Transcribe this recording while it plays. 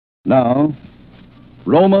Now,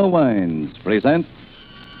 Roma Wines present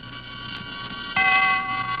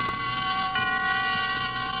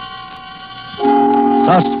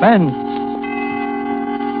Suspense.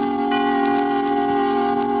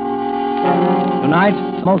 Tonight,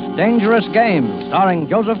 The Most Dangerous Game, starring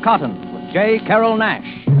Joseph Cotton with J. Carroll Nash.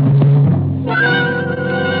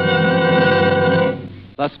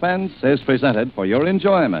 Suspense is presented for your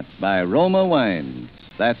enjoyment by Roma Wines.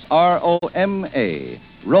 That's R-O-M-A,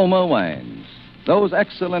 Roma Wines. Those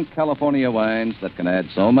excellent California wines that can add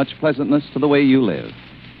so much pleasantness to the way you live.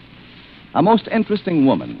 A most interesting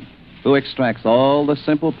woman who extracts all the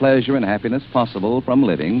simple pleasure and happiness possible from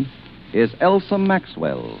living is Elsa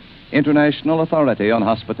Maxwell, International Authority on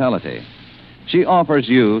Hospitality. She offers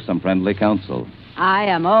you some friendly counsel. I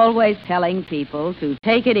am always telling people to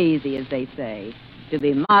take it easy, as they say, to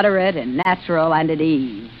be moderate and natural and at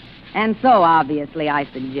ease. And so, obviously, I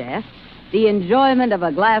suggest the enjoyment of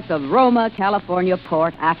a glass of Roma California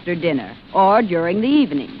port after dinner or during the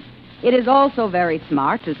evening. It is also very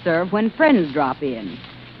smart to serve when friends drop in,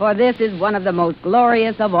 for this is one of the most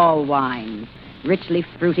glorious of all wines, richly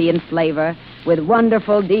fruity in flavor, with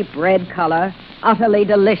wonderful deep red color, utterly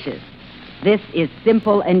delicious. This is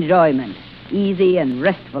simple enjoyment, easy and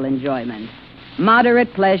restful enjoyment,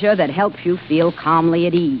 moderate pleasure that helps you feel calmly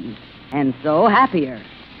at ease, and so happier.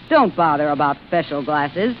 Don't bother about special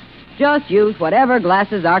glasses. Just use whatever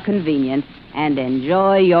glasses are convenient and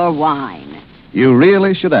enjoy your wine. You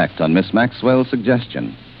really should act on Miss Maxwell's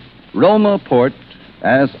suggestion. Roma Port,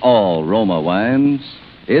 as all Roma wines,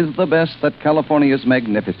 is the best that California's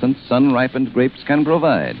magnificent sun-ripened grapes can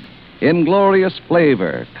provide. In glorious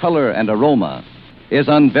flavor, color, and aroma, is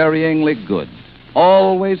unvaryingly good,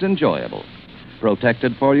 always enjoyable.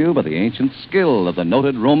 Protected for you by the ancient skill of the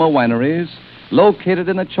noted Roma wineries located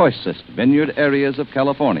in the choicest vineyard areas of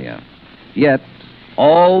California. Yet,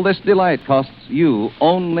 all this delight costs you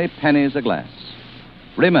only pennies a glass.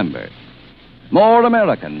 Remember, more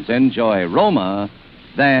Americans enjoy Roma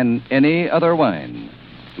than any other wine.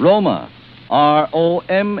 Roma,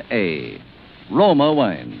 R-O-M-A, Roma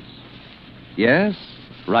wines. Yes,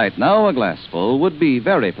 right now a glassful would be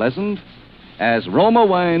very pleasant, as Roma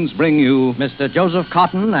Wines bring you Mr. Joseph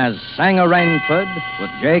Cotton as Sanger Rainsford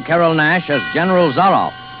with J. Carroll Nash as General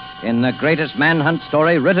Zaroff in the greatest manhunt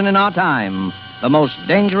story written in our time, The Most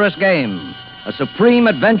Dangerous Game, a supreme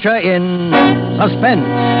adventure in suspense.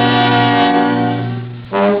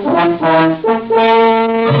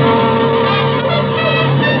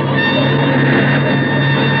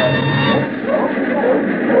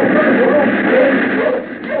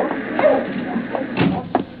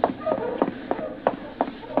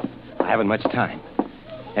 I haven't much time.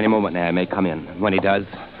 Any moment now, I may come in. And when he does,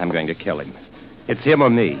 I'm going to kill him. It's him or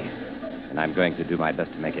me. And I'm going to do my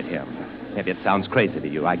best to make it him. Maybe it sounds crazy to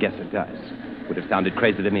you. I guess it does. It would have sounded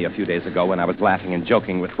crazy to me a few days ago when I was laughing and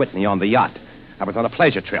joking with Whitney on the yacht. I was on a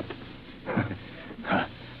pleasure trip.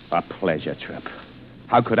 A pleasure trip.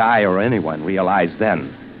 How could I or anyone realize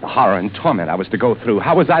then the horror and torment I was to go through?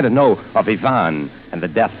 How was I to know of Ivan and the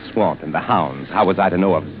death swamp and the hounds? How was I to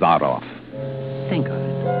know of Zaroff? Think of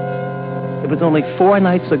it. It was only 4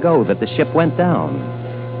 nights ago that the ship went down.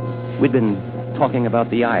 We'd been talking about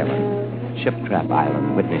the island. Ship Trap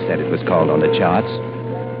Island, Whitney said it was called on the charts.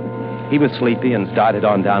 He was sleepy and started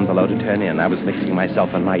on down below to turn in. I was fixing myself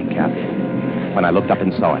a nightcap when I looked up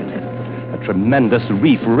and saw it. A tremendous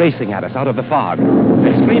reef racing at us out of the fog.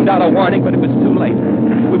 I screamed out a warning, but it was too late.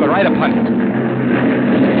 We were right upon it.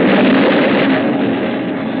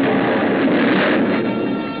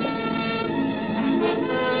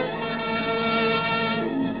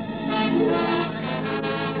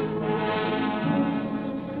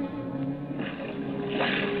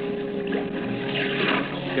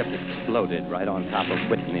 Exploded right on top of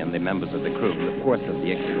Whitney and the members of the crew. The force of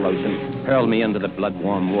the explosion hurled me into the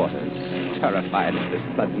blood-warm waters. Terrified at this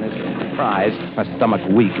suddenness and surprise, my stomach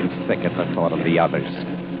weak and sick at the thought of the others.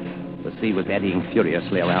 The sea was eddying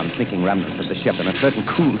furiously around sinking remnants of the ship, and a certain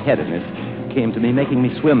cool-headedness came to me, making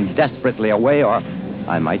me swim desperately away, or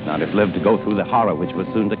I might not have lived to go through the horror which was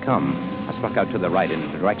soon to come. I struck out to the right in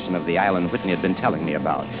the direction of the island Whitney had been telling me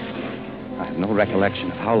about. I have no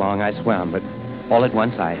recollection of how long I swam, but all at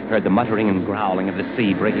once, I heard the muttering and growling of the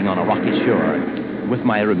sea breaking on a rocky shore. With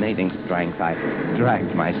my remaining strength, I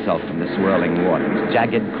dragged myself from the swirling waters.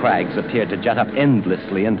 Jagged crags appeared to jut up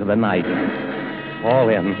endlessly into the night. All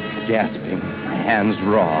in, gasping, my hands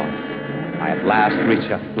raw, I at last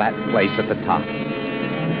reached a flat place at the top.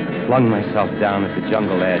 Flung myself down at the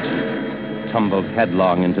jungle edge and tumbled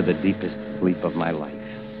headlong into the deepest sleep of my life.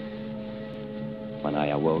 When I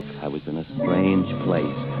awoke, I was in a strange place.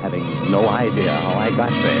 having no idea how I got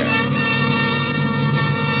there.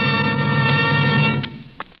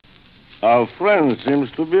 Our friend seems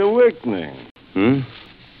to be awakening.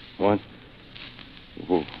 What?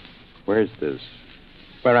 Where's this?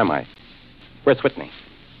 Where am I? Where's Whitney?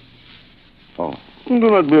 Oh. Do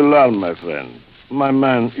not be alarmed, my friend. My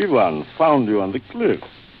man Ivan found you on the cliff.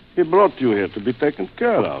 He brought you here to be taken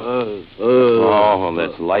care of. Oh,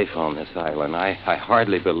 there's life on this island. I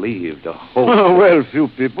hardly believed a hope. Well, few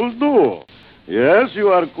people do. Yes, you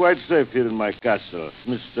are quite safe here in my castle,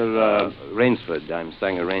 Mr. Rainsford. I'm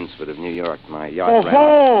Sanger Rainsford of New York. My yacht ran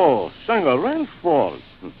Oh, Sanger Rainsford.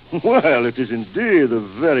 Well, it is indeed a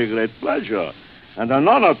very great pleasure and an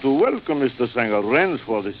honor to welcome Mr. Sanger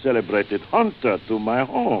Rainsford, the celebrated hunter, to my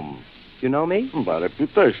home. You know me? By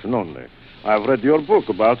reputation only. I've read your book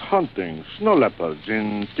about hunting snow leopards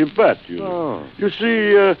in Tibet, you know. You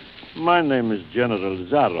see, my name is General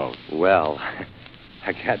Zarov. Well,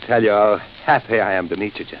 I can't tell you how happy I am to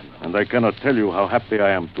meet you, General. And I cannot tell you how happy I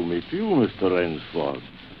am to meet you, Mr. Rainsford.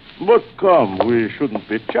 But come, we shouldn't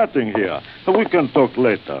be chatting here. We can talk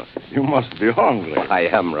later. You must be hungry. I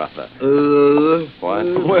am, rather. What?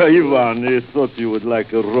 Well, Ivan, he thought you would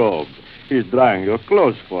like a robe. He's drying your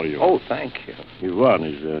clothes for you. Oh, thank you. Ivan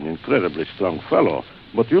is an incredibly strong fellow,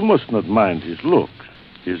 but you must not mind his looks.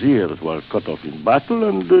 His ears were cut off in battle,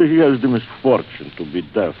 and he has the misfortune to be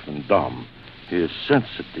deaf and dumb. He is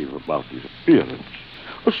sensitive about his appearance.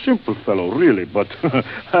 A simple fellow, really, but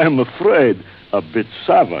I'm afraid a bit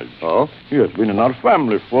savage. Oh? He has been in our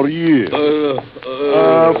family for years.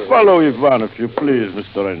 Follow Ivan, if you please,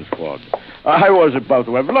 Mr. Rainsford. I was about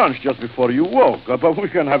to have lunch just before you woke, but we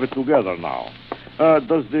can have it together now.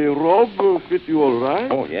 Does the robe fit you all right?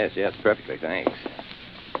 Oh, yes, perfectly, thanks.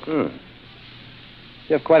 You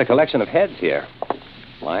have quite a collection of heads here.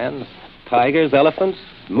 Lions, tigers, elephants,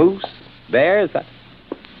 moose, bears.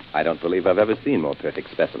 I don't believe I've ever seen more perfect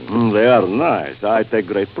specimens. They are nice. I take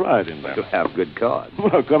great pride in them. You have good cause.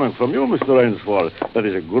 Well, coming from you, Mr. Rainsford, that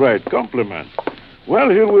is a great compliment. Well,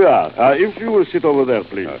 here we are. If you will sit over there,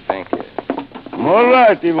 please. Oh, thank you. All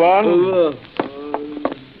right, Ivan.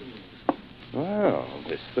 Well,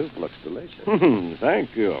 this soup looks delicious.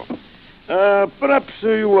 Thank you. Perhaps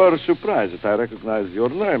you were surprised that I recognized your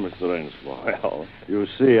name, Mr. Rainsford. Well, you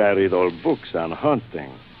see, I read old books on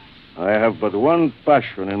hunting. I have but one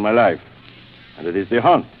passion in my life, and it is the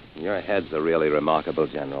hunt. Your heads are really remarkable,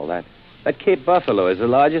 General. That Cape Buffalo is the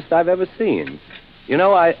largest I've ever seen. You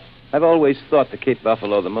know, I've always thought the Cape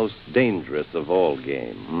Buffalo the most dangerous of all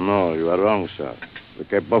game. No, you are wrong, sir. The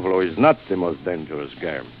Cape Buffalo is not the most dangerous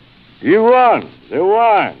game. You won. The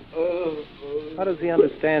wine. How does he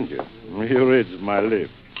understand you? He reads my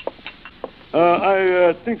lips.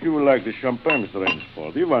 I think you will like the champagne, Mr.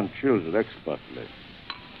 Rainsford. Ivan chills it expertly.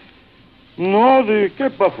 No, the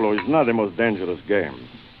Cape Buffalo is not the most dangerous game.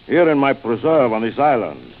 Here in my preserve on this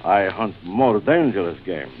island, I hunt more dangerous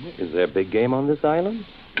game. Is there big game on this island?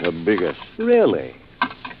 The biggest. Really?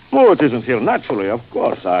 Oh, it isn't here naturally, of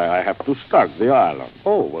course. I have to stock the island.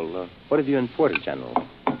 Oh, well, what have you imported, General?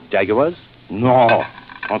 Jaguars? No.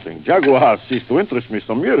 Hunting jaguars ceased to interest me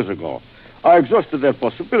some years ago. I exhausted their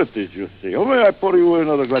possibilities, you see. Oh, may I pour you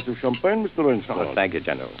another glass of champagne, Mr. Rainsford? Oh, thank you,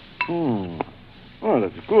 General. Oh,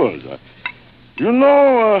 that's good. You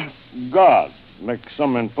know, God makes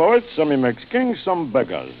some men poets, some he makes kings, some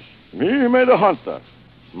beggars. Me, he made a hunter.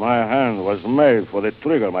 My hand was made for the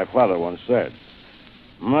trigger, my father once said.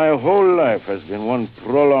 My whole life has been one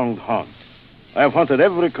prolonged hunt. I have hunted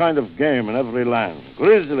every kind of game in every land.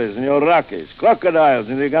 Grizzlies in the Rockies, crocodiles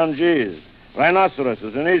in the Ganges,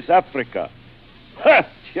 rhinoceroses in East Africa.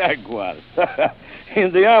 Jaguars.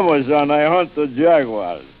 In the Amazon, I hunted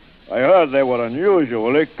jaguars. I heard they were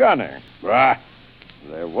unusually cunning. Bah,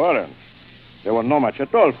 they weren't. They were no match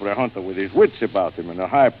at all for a hunter with his wits about him and a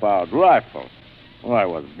high-powered rifle. Oh, I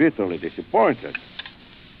was bitterly disappointed.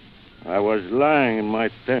 I was lying in my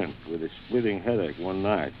tent with a splitting headache one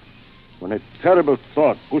night when a terrible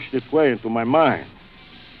thought pushed its way into my mind.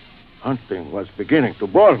 Hunting was beginning to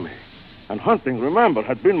bore me. And hunting, remember,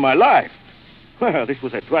 had been my life. Well, this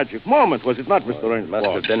was a tragic moment, was it not, Mr. Rainsford? It must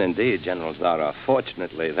have been indeed, General Zara.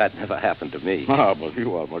 Fortunately, that never happened to me. Ah, but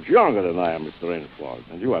you are much younger than I am, Mr. Rainsford,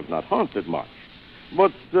 and you have not hunted much.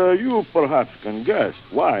 But you perhaps can guess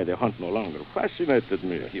why the hunt no longer fascinated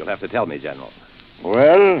me. You'll have to tell me, General.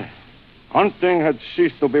 Well, hunting had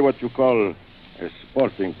ceased to be what you call a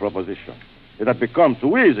sporting proposition. It had become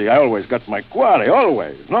too easy. I always got my quarry,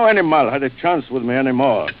 always. No animal had a chance with me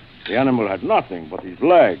anymore. The animal had nothing but his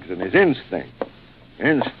legs and his instinct.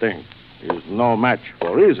 Instinct is no match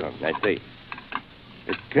for reason. I see.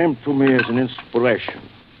 It came to me as an inspiration.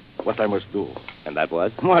 what I must do. And that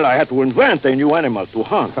was? Well, I had to invent a new animal to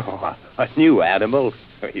hunt. Oh, a new animal?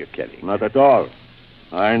 Are you kidding? Not at all.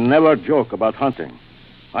 I never joke about hunting.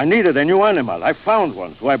 I needed a new animal. I found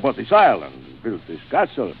one, so I bought this island, built this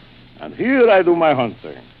castle, and here I do my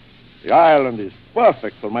hunting. The island is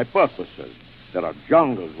perfect for my purposes. There are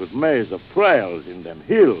jungles with maze of trails in them,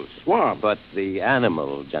 hills, swamps. But the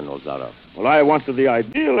animal, General Zorov. Well, I wanted the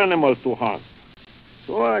ideal animal to hunt.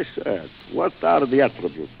 So I said, what are the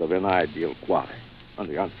attributes of an ideal quarry? And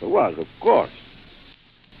the answer was, of course,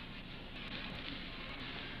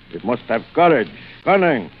 it must have courage,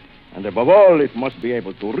 cunning, and above all, it must be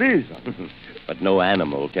able to reason. But no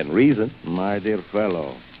animal can reason. My dear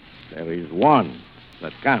fellow, there is one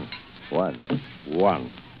that can. One.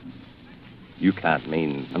 One. You can't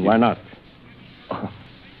mean... And why not? Oh,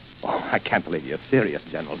 I can't believe you're serious,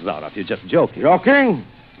 General Zorov. You're just joking. Joking?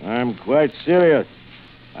 I'm quite serious.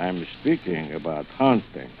 I'm speaking about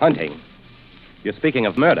hunting. Hunting? You're speaking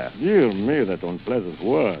of murder. Dear me, that unpleasant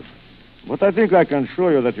word. But I think I can show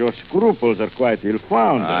you that your scruples are quite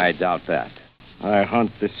ill-founded. I doubt that. I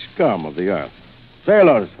hunt the scum of the earth.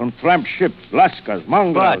 Sailors from tramp ships, lascars,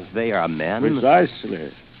 mongrels. But they are men.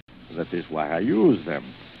 Precisely. That is why I use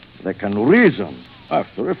them. They can reason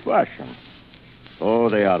after a fashion. Oh,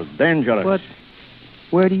 they are dangerous. But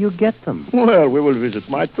where do you get them? Well, we will visit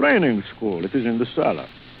my training school. It is in the cellar.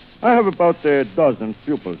 I have about a dozen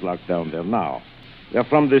pupils locked down there now. They're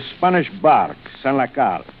from the Spanish bark, San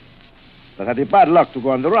Lacar. That had the bad luck to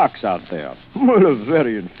go on the rocks out there. Well, a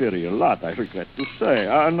very inferior lot, I regret to say.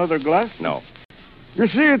 Another glass? No. You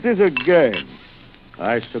see, it is a game.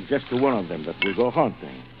 I suggest to one of them that we go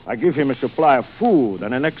hunting. I give him a supply of food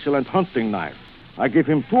and an excellent hunting knife. I give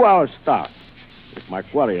him 2 hours start. If my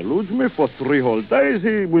quarry eludes me for 3 whole days,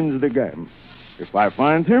 he wins the game. If I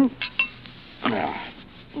find him, well,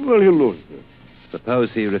 he loses. Suppose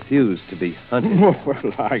he refused to be hunted.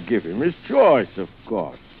 Well, I give him his choice, of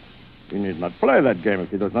course. He need not play that game if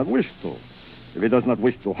he does not wish to. If he does not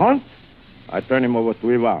wish to hunt, I turn him over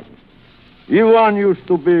to Ivan. Ivan used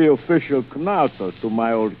to be official knauter to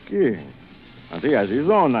my old king, and he has his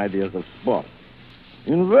own ideas of sport.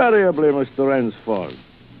 Invariably, Mr. Rensford,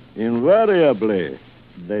 invariably,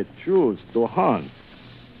 they choose to hunt.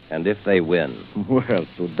 And if they win? Well,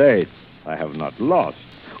 to date, I have not lost.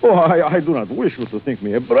 Oh, I do not wish you to think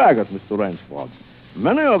me a braggart, Mr. Rensford.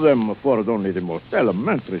 Many of them afford only the most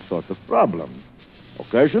elementary sort of problem.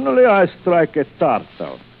 Occasionally, I strike a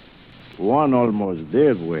tartar. One almost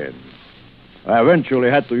did win. I eventually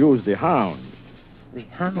had to use the hound. The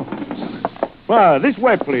hounds? This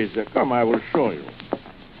way, please. Come, I will show you.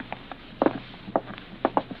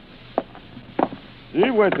 See,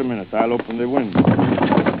 wait a minute. I'll open the window.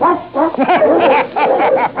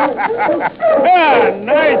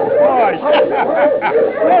 Nice boys.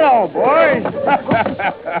 Hello, boys.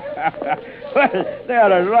 Well, they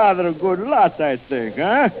are a rather good lot, I think,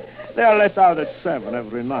 huh? They are let out at 7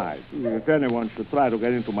 every night. If anyone should try to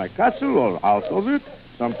get into my castle or out of it,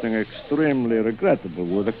 something extremely regrettable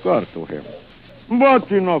would occur to him. But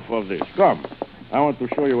enough of this. Come. I want to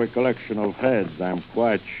show you a collection of heads I'm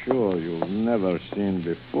quite sure you've never seen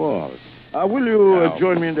before. Will you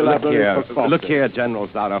join me in the library for coffee? Look here, General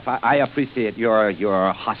Zorov. I appreciate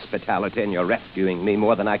your hospitality and your rescuing me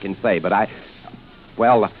more than I can say, but I'm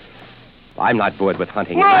not bored with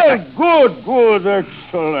hunting. Well, good,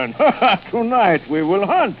 excellent. Tonight we will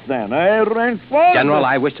hunt then, eh, Rensford? General,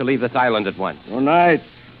 I wish to leave this island at once. Tonight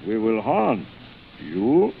we will hunt.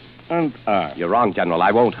 You and I. You're wrong, General.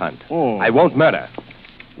 I won't hunt. Oh. I won't murder.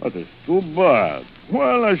 That is too bad.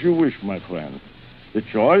 Well, as you wish, my friend. The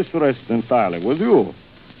choice rests entirely with you.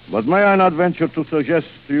 But may I not venture to suggest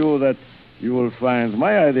to you that you will find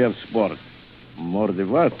my idea of sport more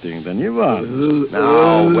diverting than Ivan?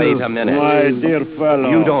 Now, wait a minute. My dear fellow.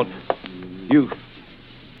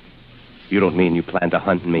 You don't mean you plan to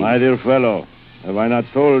hunt me? My dear fellow, have I not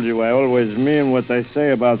told you I always mean what I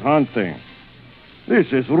say about hunting? This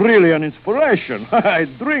is really an inspiration. I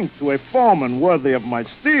drink to a foeman worthy of my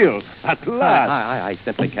steel, at last. I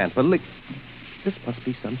simply can't believe... This must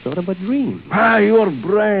be some sort of a dream. Your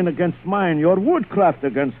brain against mine, your woodcraft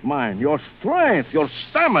against mine, your strength, your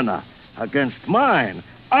stamina against mine.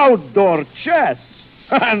 Outdoor chess.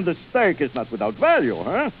 And the stake is not without value,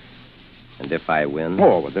 huh? And if I win?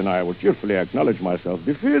 Oh, well, then I will cheerfully acknowledge myself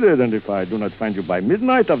defeated, and if I do not find you by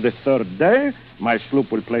midnight of the 3rd day, my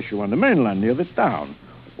sloop will place you on the mainland near the town.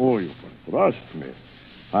 Oh, you can trust me.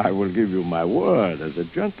 I will give you my word as a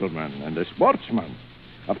gentleman and a sportsman.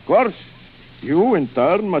 Of course, you, in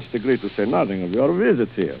turn, must agree to say nothing of your visit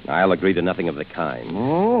here. I'll agree to nothing of the kind.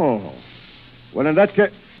 Oh. Well, in that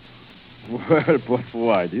case... Well, but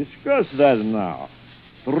why discuss that now?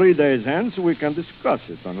 3 days hence, we can discuss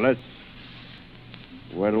it, unless...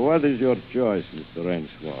 Well, what is your choice, Mr.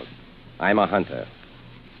 Rainsford? I'm a hunter.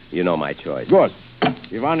 You know my choice. Good.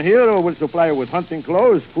 Ivan here will supply you with hunting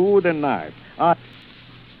clothes, food, and knife. I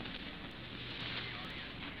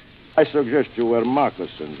suggest you wear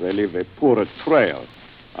moccasins. They leave a poorer trail.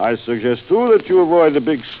 I suggest, too, that you avoid the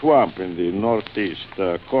big swamp in the northeast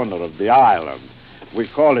corner of the island. We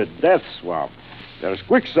call it Death Swamp. There's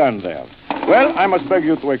quicksand there. Well, I must beg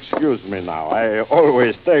you to excuse me now. I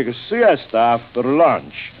always take a siesta after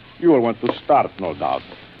lunch. You will want to start, no doubt.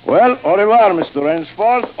 Well, au revoir, Mr.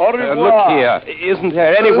 Rainsford. Au revoir. Look here. Isn't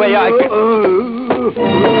there any way I can...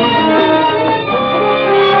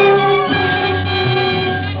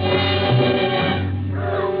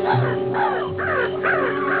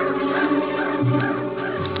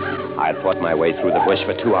 I fought my way through the bush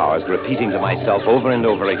for 2 hours, repeating to myself over and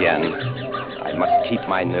over again, I must keep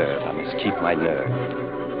my nerve. I must keep my nerve.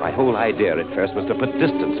 My whole idea at first was to put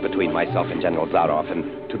distance between myself and General Zaroff,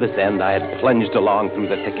 and to this end I had plunged along through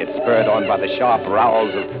the thicket, spurred on by the sharp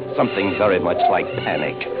growls of something very much like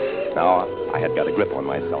panic. Now, I had got a grip on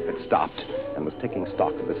myself. It stopped and was taking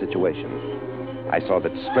stock of the situation. I saw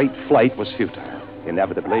that straight flight was futile.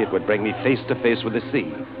 Inevitably, it would bring me face to face with the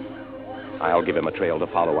sea. I'll give him a trail to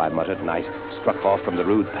follow, I muttered, and I struck off from the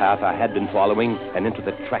rude path I had been following and into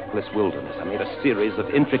the trackless wilderness. I made a series of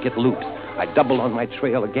intricate loops. I doubled on my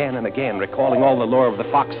trail again and again, recalling all the lore of the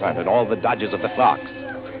fox hunt and all the dodges of the fox.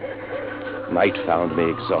 Night found me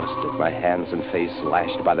exhausted, my hands and face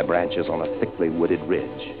lashed by the branches on a thickly wooded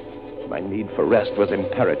ridge. My need for rest was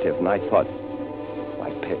imperative, and I thought, I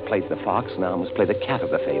played the fox, now I must play the cat of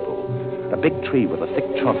the fable. A big tree with a thick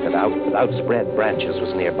trunk and outspread branches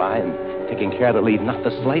was nearby, and taking care to leave not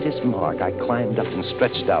the slightest mark, I climbed up and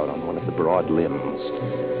stretched out on one of the broad limbs.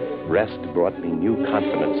 Rest brought me new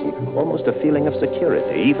confidence and almost a feeling of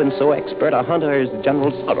security. Even so expert a hunter as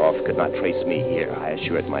General Zaroff could not trace me here, I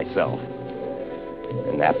assured myself.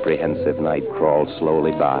 An apprehensive night crawled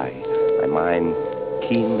slowly by, my mind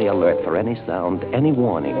keenly alert for any sound, any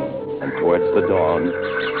warning. And towards the dawn,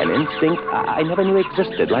 an instinct I never knew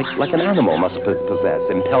existed, like an animal must possess,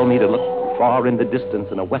 impelled me to look far in the distance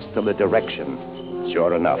in a westerly direction.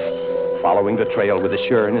 Sure enough, following the trail with the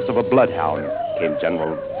sureness of a bloodhound, came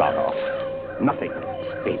General Zaroff. Nothing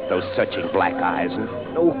escaped those searching black eyes.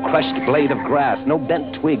 No crushed blade of grass, no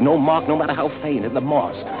bent twig, no mark, no matter how faint, in the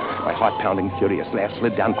moss. My heart pounding furiously, I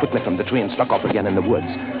slid down quickly from the tree and struck off again in the woods.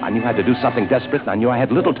 I knew I had to do something desperate, and I knew I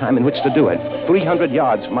had little time in which to do it. 300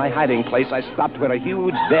 yards from my hiding place, I stopped where a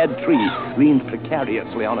huge dead tree leaned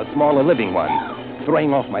precariously on a smaller living one.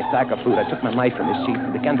 Throwing off my sack of food, I took my knife from his sheath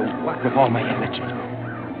and began to work with all my energy.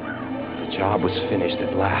 The job was finished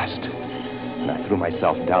at last, and I threw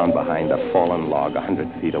myself down behind a fallen log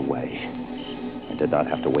 100 feet away. I did not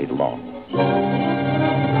have to wait long.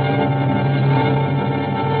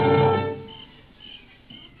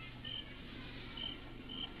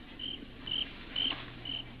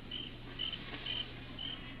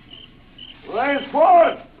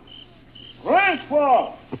 Rainsford!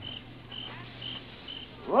 Rainsford!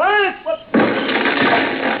 Rainsford!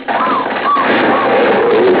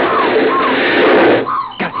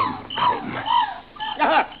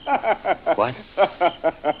 What?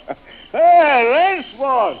 Hey,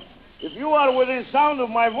 Rainsford! If you are within sound of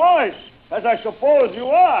my voice, as I suppose you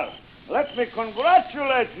are, let me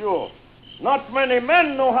congratulate you. Not many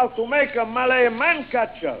men know how to make a Malay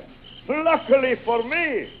man-catcher. Luckily for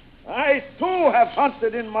me, I, too, have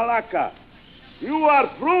hunted in Malacca. You are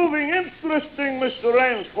proving interesting, Mr.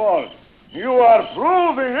 Rainsford. You are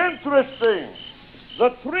proving interesting. The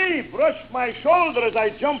tree brushed my shoulder as I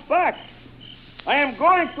jumped back. I am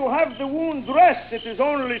going to have the wound dressed. It is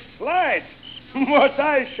only slight. But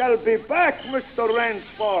I shall be back, Mr.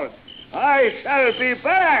 Rainsford. I shall be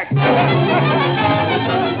back.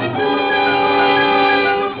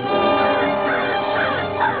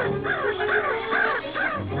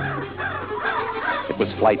 It was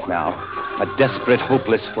flight now. A desperate,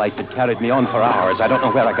 hopeless flight that carried me on for hours. I don't know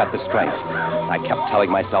where I got the strength. I kept telling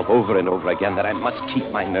myself over and over again that I must keep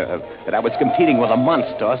my nerve, that I was competing with a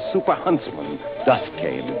monster, a super huntsman. Dusk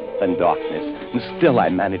came, then darkness, and still I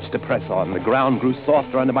managed to press on. The ground grew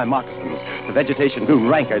softer under my moccasins. The vegetation grew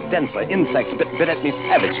ranker, denser. Insects bit at me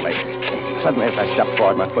savagely. Suddenly, as I stepped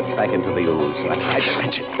forward, my foot sank into the ooze. I tried to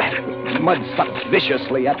wrench it back. Mud sucked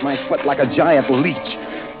viciously at my foot like a giant leech.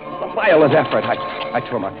 With a violent effort, I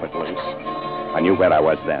tore my foot loose. I knew where I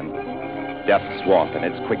was then. Death Swamp and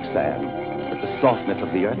its quicksand. But the softness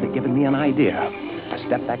of the earth had given me an idea. I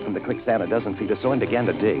stepped back from the quicksand a dozen feet or so and began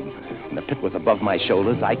to dig. and the pit was above my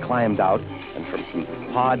shoulders, I climbed out and from some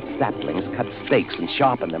hard saplings cut stakes and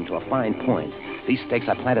sharpened them to a fine point. These stakes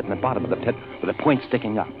I planted in the bottom of the pit with a point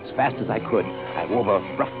sticking up. As fast as I could, I wove a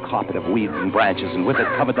rough carpet of weeds and branches and with it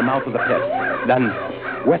covered the mouth of the pit. Then,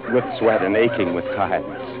 wet with sweat and aching with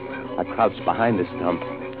tiredness, I crouched behind the stump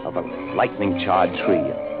of a lightning-charred tree.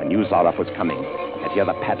 I knew Zaroff was coming. I could hear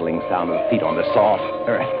the paddling sound of feet on the soft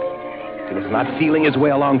earth. He was not feeling his way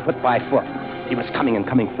along foot by foot. He was coming and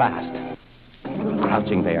coming fast.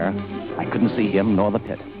 Crouching there, I couldn't see him nor the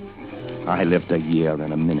pit. I lived a year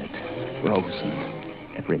and a minute, frozen,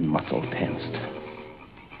 every muscle tensed.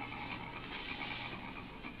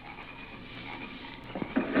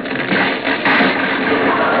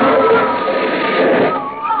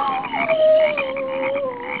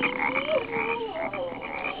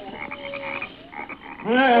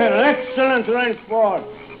 Excellent, Rainford.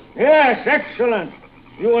 Yes, excellent.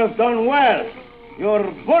 You have done well. Your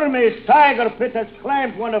Burmese tiger pit has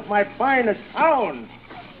claimed one of my finest hounds.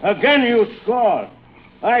 Again you scored.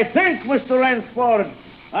 I think, Mr. Rainford,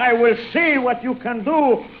 I will see what you can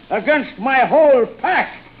do against my whole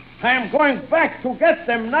pack. I am going back to get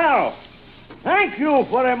them now. Thank you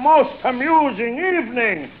for a most amusing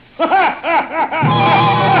evening.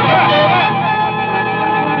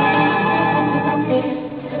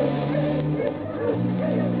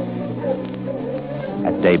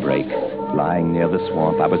 At daybreak, lying near the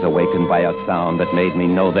swamp, I was awakened by a sound that made me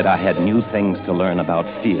know that I had new things to learn about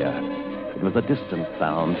fear. It was a distant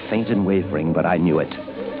sound, faint and wavering, but I knew it.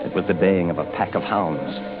 It was the baying of a pack of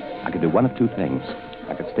hounds. I could do one of two things.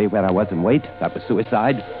 I could stay where I was and wait. That was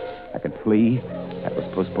suicide. I could flee. That was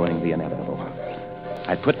postponing the inevitable.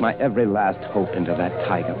 I put my every last hope into that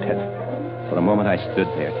tiger pit. For a moment, I stood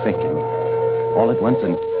there thinking. All at once,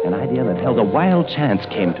 an idea that held a wild chance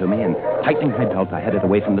came to me, and tightening my belt, I headed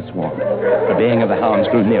away from the swamp. The baying of the hounds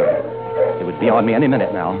grew nearer. They would be on me any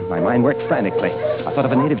minute now. My mind worked frantically. I thought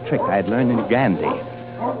of a native trick I had learned in Gandhi.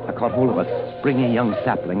 I caught hold of a springy young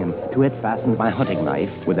sapling, and to it fastened my hunting knife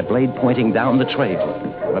with the blade pointing down the trail.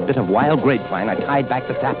 With a bit of wild grapevine, I tied back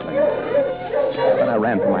the sapling. When I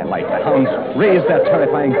ran for my life, the hounds raised their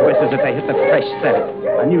terrifying voices as they hit the fresh scent.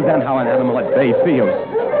 I knew then how an animal at bay feels.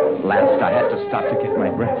 At last, I had to stop to get my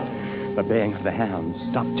breath. The baying of the hounds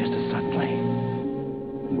stopped just as suddenly.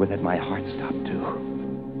 And with it, my heart stopped, too.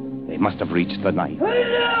 They must have reached the night.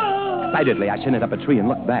 Excitedly, I shinnied up a tree and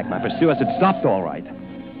looked back. My pursuers had stopped all right.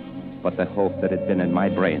 But the hope that had been in my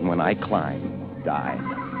brain when I climbed died.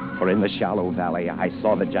 For in the shallow valley, I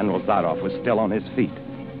saw that General Zaroff was still on his feet.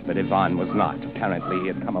 But Ivan was not. Apparently, he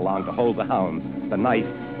had come along to hold the hounds. The knife,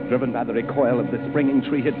 driven by the recoil of the springing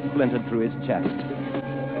tree, had splintered through his chest.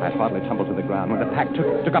 I partly tumbled to the ground when the pack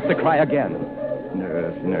took up the cry again.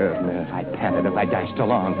 Nerve, nerve, nerve. I panted as I dashed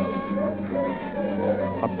along.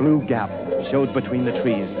 A blue gap showed between the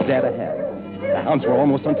trees, dead ahead. The hounds were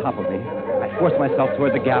almost on top of me. I forced myself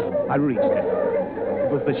toward the gap. I reached it. It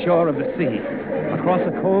was the shore of the sea. Across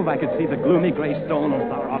the cove, I could see the gloomy gray stone of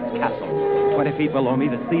Zaroff's castle. 20 feet below me,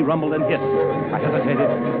 the sea rumbled and hissed. I hesitated.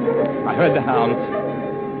 I heard the hounds.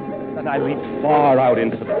 Then I leaped far out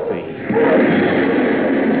into the sea.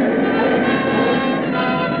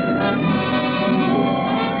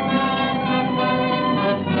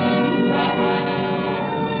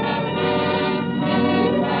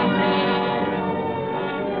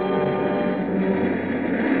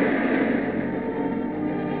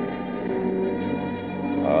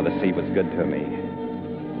 Oh, the sea was good to me.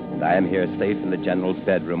 And I am here safe in the general's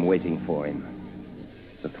bedroom waiting for him.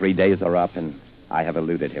 The 3 days are up, and I have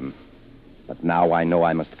eluded him. But now I know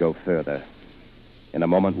I must go further. In a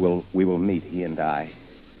moment, we will meet, he and I.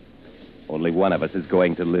 Only one of us is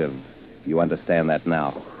going to live. You understand that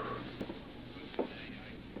now.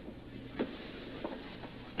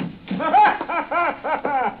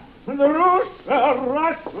 The rooster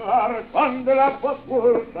rascar under la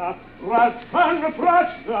papurta, rascando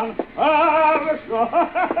frascan,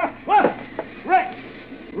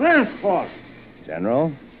 Rainford.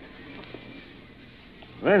 General?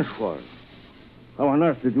 Rainford, how on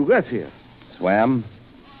earth did you get here? Swam.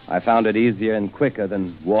 I found it easier and quicker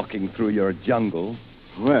than walking through your jungle.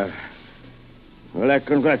 Well, I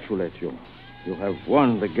congratulate you. You have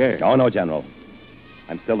won the game. Oh, no, General.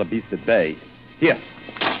 I'm still the beast at bay. Here.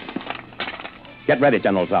 Get ready,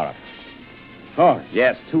 General Zaroff. Oh,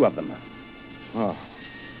 Yes, 2 of them. oh.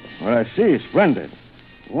 Well, I see. Splendid.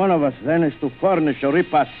 One of us then is to furnish a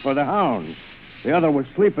repast for the hounds. The other will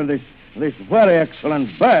sleep in this very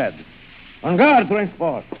excellent bed. On guard,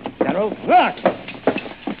 Rainford. General? Look!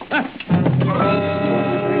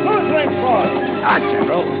 Good, Rainford!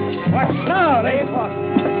 General. What now, Rainford?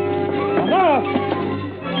 Come on!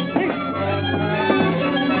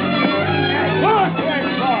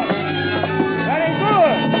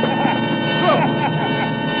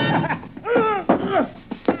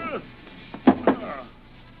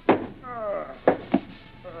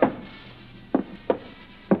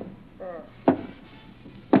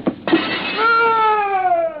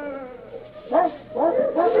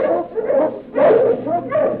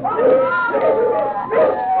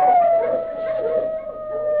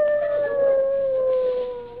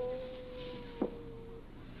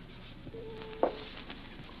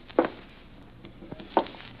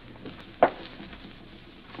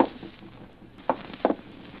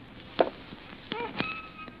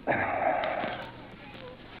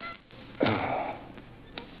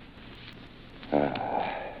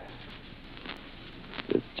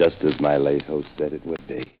 my late host said it would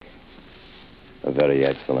be. A very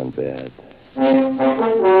excellent bed.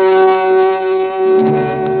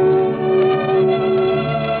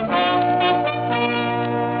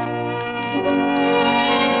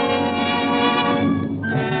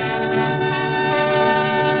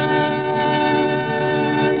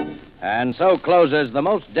 And so closes The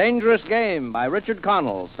Most Dangerous Game by Richard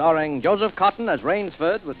Connell, starring Joseph Cotton as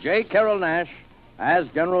Rainsford with J. Carroll Nash as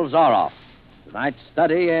General Zaroff. Tonight's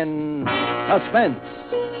study in Suspense.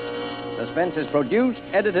 Suspense is produced,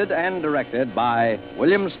 edited, and directed by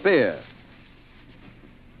William Spear.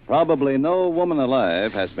 Probably no woman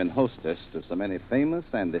alive has been hostess to so many famous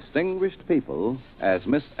and distinguished people as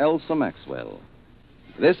Miss Elsa Maxwell.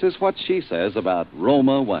 This is what she says about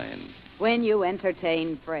Roma wine. When you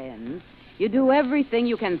entertain friends, you do everything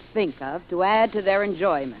you can think of to add to their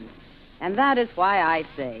enjoyment. And that is why I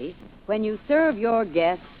say, when you serve your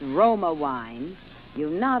guests Roma wine,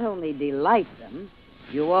 you not only delight them,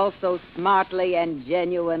 you also smartly and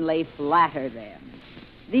genuinely flatter them.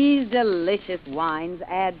 These delicious wines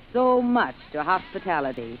add so much to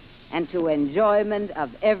hospitality and to enjoyment of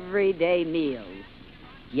everyday meals.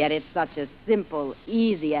 Yet it's such a simple,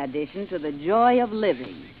 easy addition to the joy of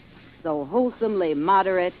living, so wholesomely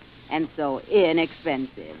moderate and so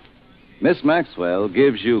inexpensive. Miss Maxwell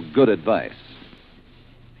gives you good advice.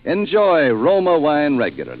 Enjoy Roma wine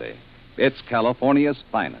regularly. It's California's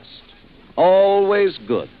finest. Always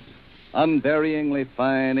good, unvaryingly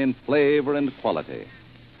fine in flavor and quality.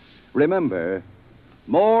 Remember,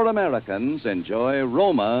 more Americans enjoy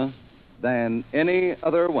Roma than any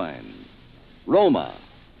other wine. Roma,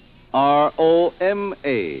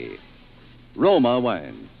 R-O-M-A, Roma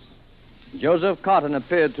wines. Joseph Cotton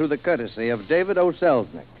appeared through the courtesy of David O.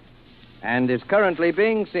 Selznick and is currently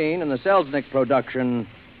being seen in the Selznick production,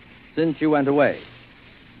 Since You Went Away.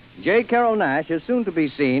 J. Carroll Nash is soon to be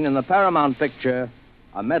seen in the Paramount picture,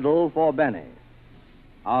 A Medal for Benny.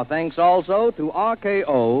 Our thanks also to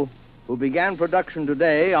RKO, who began production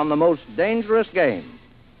today on The Most Dangerous Game,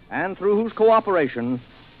 and through whose cooperation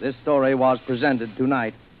this story was presented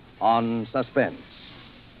tonight on Suspense.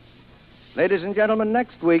 Ladies and gentlemen,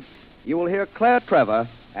 next week you will hear Claire Trevor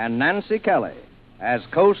and Nancy Kelly as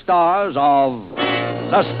co-stars of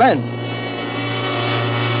Suspense.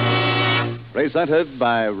 Presented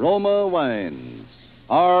by Roma Wines,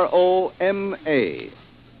 R-O-M-A,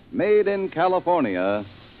 made in California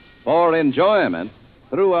for enjoyment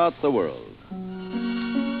throughout the world.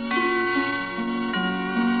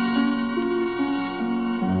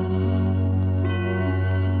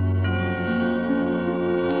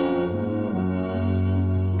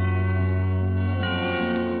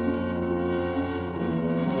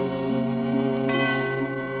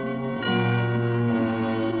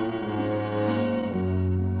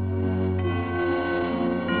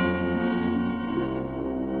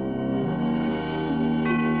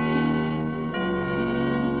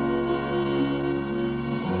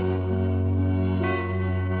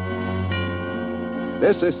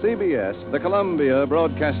 This is CBS, the Columbia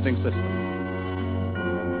Broadcasting System.